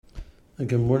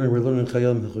Good morning. We're learning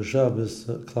Hilchos Shabbos,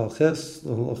 Klal, the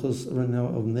Hilchos right now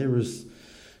of Neiros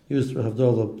used for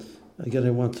Havdalah. Again,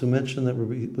 I want to mention that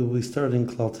we'll be starting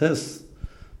Klal,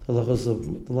 the Hilchos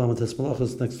of the Lamed Tes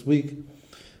Malachos next week.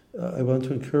 I want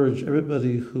to encourage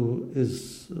everybody who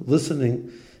is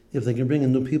listening, if they can bring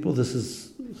in new people. This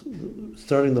is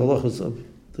starting the Hilchos of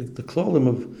the Klalim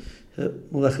of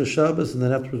Hilchos Shabbos, and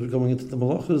then afterwards we're going into the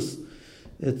Malachos.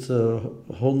 It's a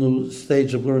whole new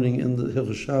stage of learning in the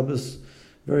Hilchos Shabbos.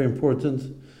 Very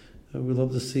important. We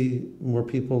love to see more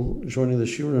people joining the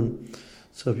Shurim.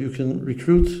 So if you can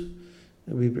recruit,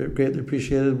 we greatly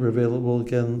appreciate it. We're available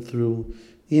again through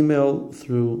email,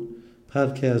 through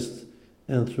podcast,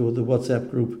 and through the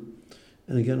WhatsApp group.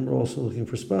 And again, we're also looking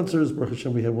for sponsors. Baruch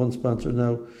Hashem, we have one sponsor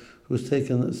now who's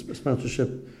taken a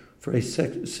sponsorship for a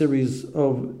series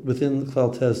of within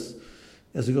Klal Tes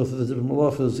as we go through the different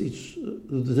malachas,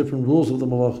 the different rules of the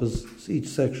malachas. Each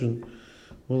section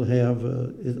will have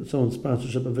its own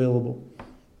sponsorship available.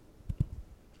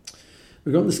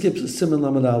 We're going to skip Siman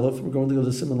Lamed Aleph. We're going to go to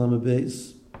Siman Lamed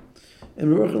Beis.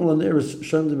 And we're working on Neiros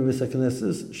Shandim Beis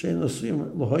HaKnesses Shein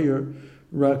Osuyim L'Hoyer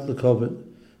Rak L'Kovid.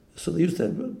 So they used to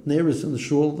have Neiros in the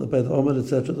shul by the Omer,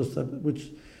 etc.,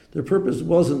 which their purpose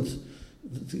wasn't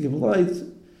to give light.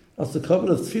 As the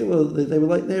covenant of Tefillah, they would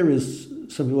light Neiros.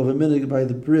 Some people have a minhag by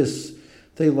the bris.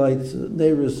 They light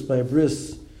Neiros by a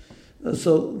bris.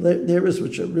 So Neiros,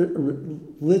 which are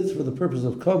lit for the purpose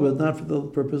of kavod, not for the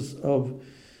purpose of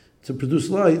to produce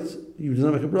light, you do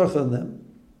not make a bracha on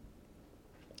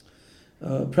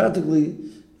them. Practically,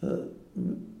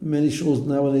 many shuls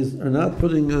nowadays are not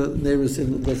putting Neiros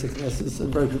in the basic Knesses,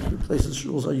 and very few places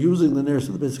shuls are using the Neiros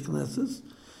in the basic Knesses.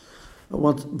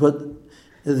 But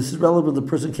this is relevant. The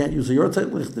person can't use a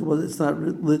yortzeit licht. It's not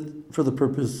lit for the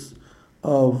purpose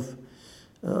of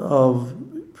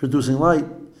producing light.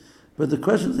 But the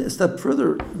question is a step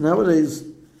further. Nowadays,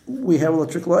 we have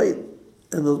electric light,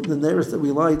 and the Neiros that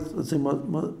we light, let's say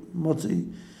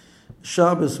Motzi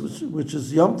Shabbos, which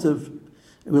is Yom Tov,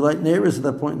 and we light Neiros at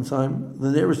that point in time. The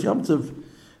Neiros Yom Tov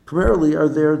primarily are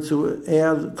there to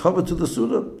add cover to the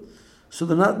Suda, so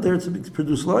they're not there to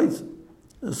produce light.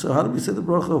 So how do we say the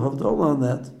bracha of Havdalah on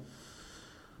that?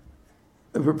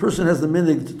 If a person has the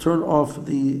minhag to turn off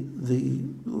the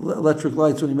electric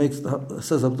lights when he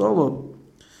says Havdalah,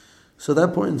 so at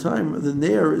that point in time, the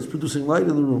Neir is producing light in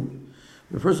the room.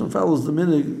 If a person follows the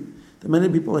minhag that many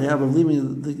people have of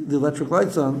leaving the electric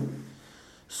lights on,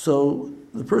 so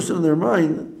the person in their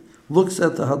mind looks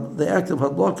at the act of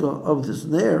Hadlaka of this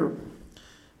Neir,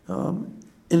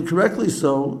 incorrectly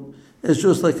so, as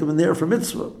just like a Neir for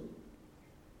mitzvah.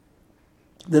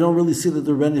 They don't really see that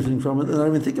they're benefiting from it. They're not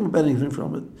even thinking about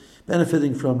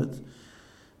benefiting from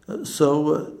it.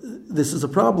 So this is a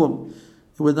problem.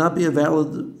 It would not be a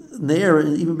valid Neir,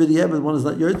 and even b'diavad, one is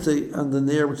not yotzei on the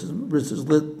Neir, which is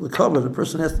lit l'kavod. The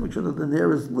person has to make sure that the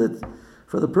Neir is lit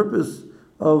for the purpose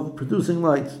of producing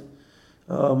light.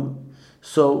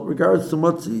 So, regards to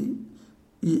Motzi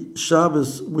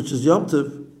Shabbos, which is Yom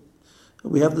Tov,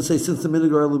 we have to say, since the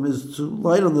minhag olim is to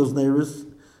light on those Neiros,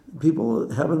 people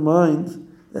have in mind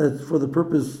that it's for the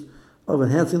purpose of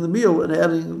enhancing the meal and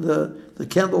adding the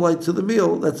candlelight to the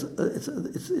meal. It's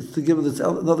to give this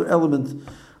another element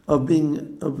of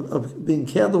being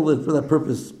candlelit for that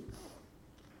purpose.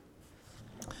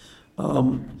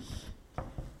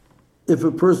 If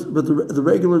a person, but the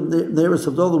regular Neiros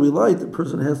Havdalah we light, the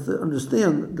person has to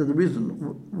understand that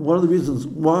one of the reasons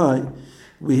why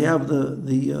we have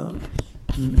the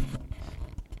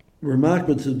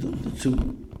remarkable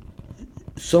to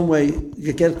some way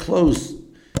get close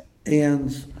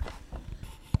and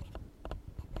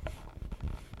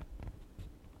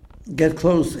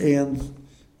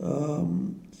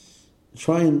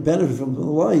try and benefit from the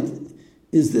light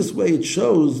is this way. It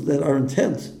shows that our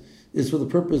intent is for the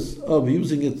purpose of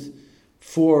using it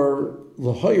for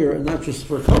l'hoyer and not just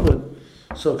for kavod.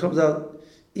 So it comes out,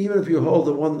 even if you hold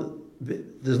that one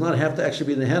does not have to actually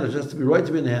be in the hand, it has to be right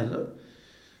to be in the hand,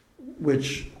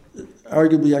 which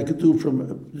arguably I could do from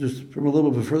a little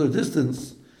bit further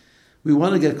distance. We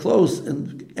want to get close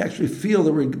and actually feel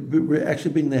that we're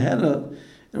actually being the henna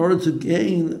in order to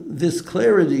gain this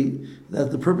clarity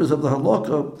that the purpose of the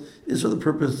halakha is for the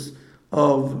purpose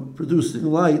of producing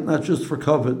light, not just for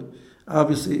kavod.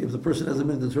 Obviously, if the person has a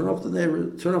minute to turn off the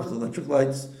electric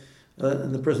lights,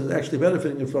 and the person is actually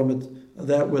benefiting from it,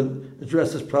 that would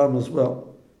address this problem as well.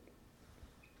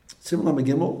 Siman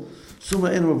Gimel,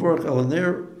 Suma en Mavorach al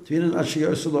Ner, Tvinin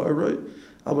Ashiyah Sula Aroi,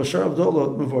 Al Bashar Abdullah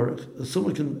Mavorach.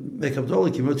 Someone can make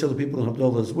Abdullah, can tell the people in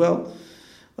Abdullah as well.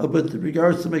 But in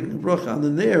regards to making a bracha on the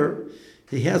Ner,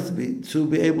 he has to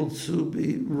be able to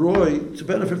be roy to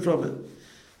benefit from it.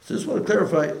 So I just want to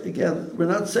clarify, again, we're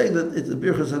not saying that it's a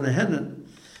birchas hanehenen,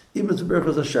 even if it's a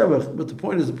birchas hashevach, but the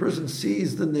point is the person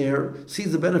sees the nair,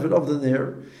 sees the benefit of the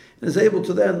nair, and is able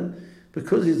to then,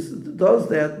 because he does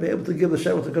that, be able to give the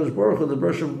Shabbat to Kadosh Baruch Hu. The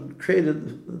Bershom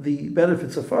created the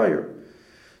benefits of fire.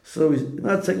 So he's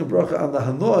not saying a bracha on the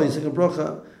Hanoi, he's saying a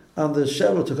bracha on the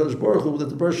Shabbat to Kadosh Baruch Hu, that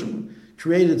the Bershom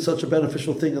created such a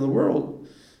beneficial thing in the world.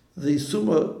 The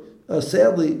Summa,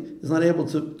 sadly, is not able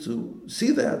to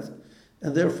see that,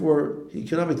 and therefore he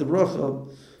cannot make the bracha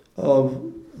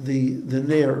of the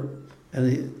nair.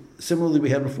 And similarly, we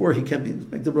had before, he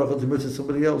can't make the bracha to mitzvah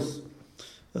somebody else.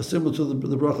 Similar to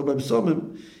the bracha by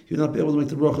B'samim, he would not be able to make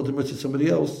the bracha to mitzvah somebody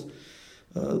else.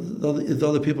 The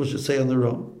other people should say on their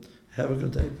own. Have a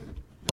good day.